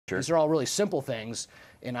These are all really simple things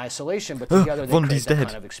in isolation, but together they create that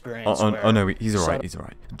kind of experience. Oh no, he's alright, he's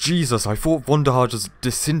alright. Jesus, I thought Blundell just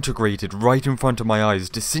disintegrated right in front of my eyes,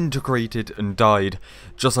 disintegrated and died,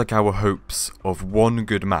 just like our hopes of one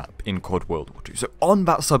good map in COD World War II. So on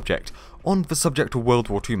that subject, on the subject of World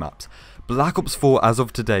War II maps, Black Ops 4 as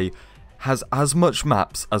of today has as much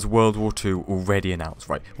maps as World War II already announced,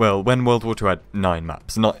 right? Well, when World War II had 9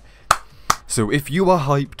 maps, So if you are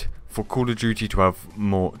hyped for Call of Duty to have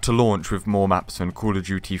more, to launch with more maps than Call of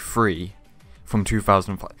Duty 3 from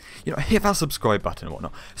 2005, you know, hit that subscribe button and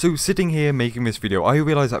whatnot. So sitting here making this video, I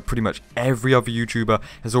realise that pretty much every other YouTuber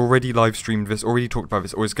has already live streamed this, already talked about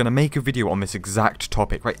this, or is going to make a video on this exact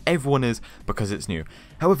topic, right? Everyone is, because it's new.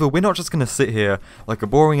 However, we're not just going to sit here like a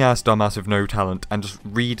boring ass dumbass with no talent and just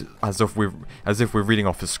read as if we're reading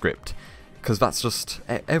off a script. Because that's just,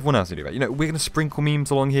 everyone else will do that. You know, we're going to sprinkle memes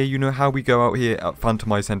along here. You know how we go out here at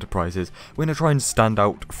Phantomized Enterprises. We're going to try and stand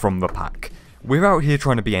out from the pack. We're out here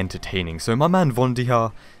trying to be entertaining. So my man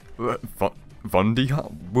Vondiha,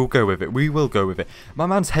 we'll go with it. We will go with it. My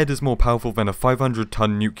man's head is more powerful than a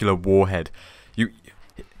 500-ton nuclear warhead.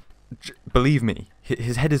 Believe me,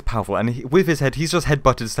 his head is powerful. And with his head, he's just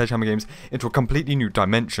headbutted Sledgehammer Games into a completely new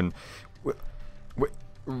dimension.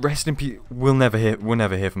 Rest in peace. We'll never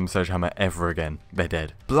hear from Sledgehammer ever again. They're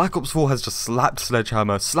dead. Black Ops 4 has just slapped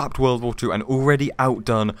Sledgehammer, slapped World War II, and already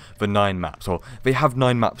outdone the 9 maps. Well, they have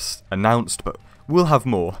 9 maps announced, but we'll have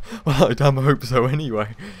more. Well, I damn hope so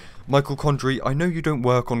anyway. Michael Condrey, I know you don't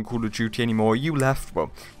work on Call of Duty anymore. You left,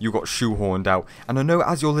 well, you got shoehorned out. And I know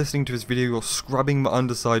as you're listening to this video, you're scrubbing the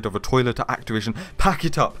underside of a toilet at Activision. Pack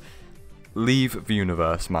it up. Leave the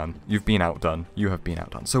universe, man. You've been outdone. You have been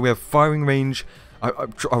outdone. So we have firing range.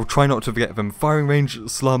 I'll try not to forget them. Firing range,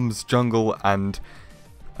 slums, jungle, and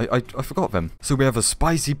I forgot them. So we have a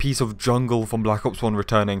spicy piece of jungle from Black Ops 1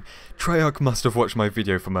 returning. Treyarch must have watched my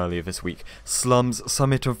video from earlier this week. Slums,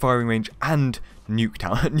 summit and firing range, and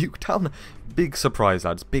Nuketown. Nuketown, big surprise,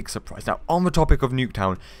 lads, big surprise. Now, on the topic of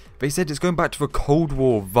Nuketown, they said it's going back to the Cold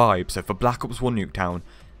War vibe, so for Black Ops 1 Nuketown,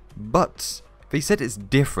 but they said it's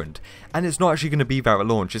different, and it's not actually going to be there at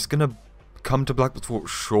launch. It's going to come to Black Ops 4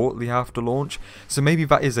 shortly after launch, so maybe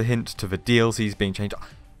that is a hint to the DLCs being changed up.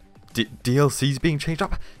 DLCs being changed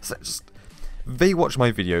up? So they watch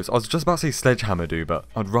my videos. I was just about to say Sledgehammer do, but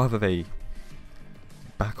I'd rather they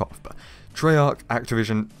back off. But Treyarch,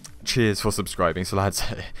 Activision, cheers for subscribing, so lads.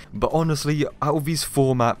 But honestly, out of these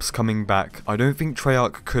 4 maps coming back, I don't think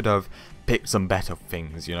Treyarch could have picked some better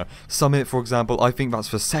things, you know. Summit, for example, I think that's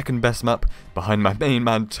the 2nd best map behind my main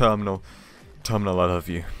man, Terminal. Terminal, I love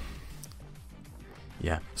you.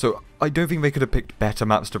 Yeah, so I don't think they could have picked better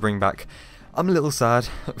maps to bring back. I'm a little sad,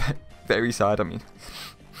 very sad, I mean,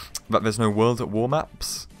 that there's no World at War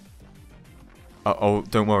maps. Oh,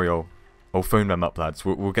 don't worry, I'll phone them up, lads.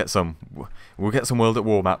 We'll get some World at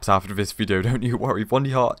War maps after this video, don't you worry.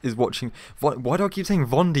 Vondiha is watching. Why do I keep saying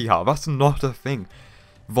Vondiha? That's not a thing.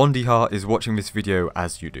 Vondiha is watching this video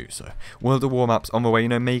as you do so. World of War maps on the way, you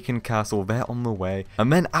know, Macon Castle, they're on the way.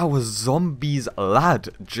 And then our Zombies lad,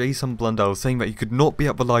 Jason Blundell, saying that he could not be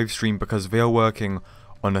at the live stream because they are working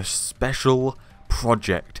on a special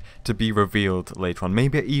project to be revealed later on.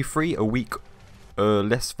 Maybe at E3, a week,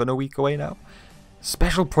 less than a week away now.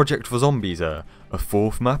 Special project for Zombies, a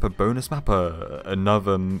 4th map, a bonus map,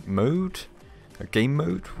 another mode, a game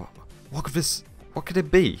mode. What could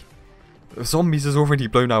it be? Zombies has already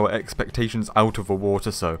blown our expectations out of the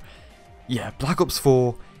water, so yeah, Black Ops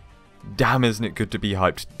 4, damn isn't it good to be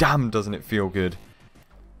hyped, damn doesn't it feel good.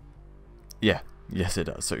 Yeah, yes it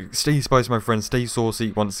does. So stay spicy my friends, stay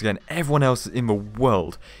saucy. Once again, everyone else in the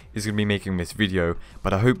world is going to be making this video,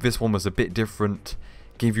 but I hope this one was a bit different,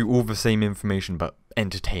 gave you all the same information but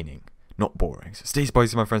entertaining, not boring. So stay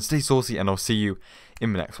spicy my friends, stay saucy, and I'll see you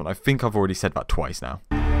in the next one. I think I've already said that twice now.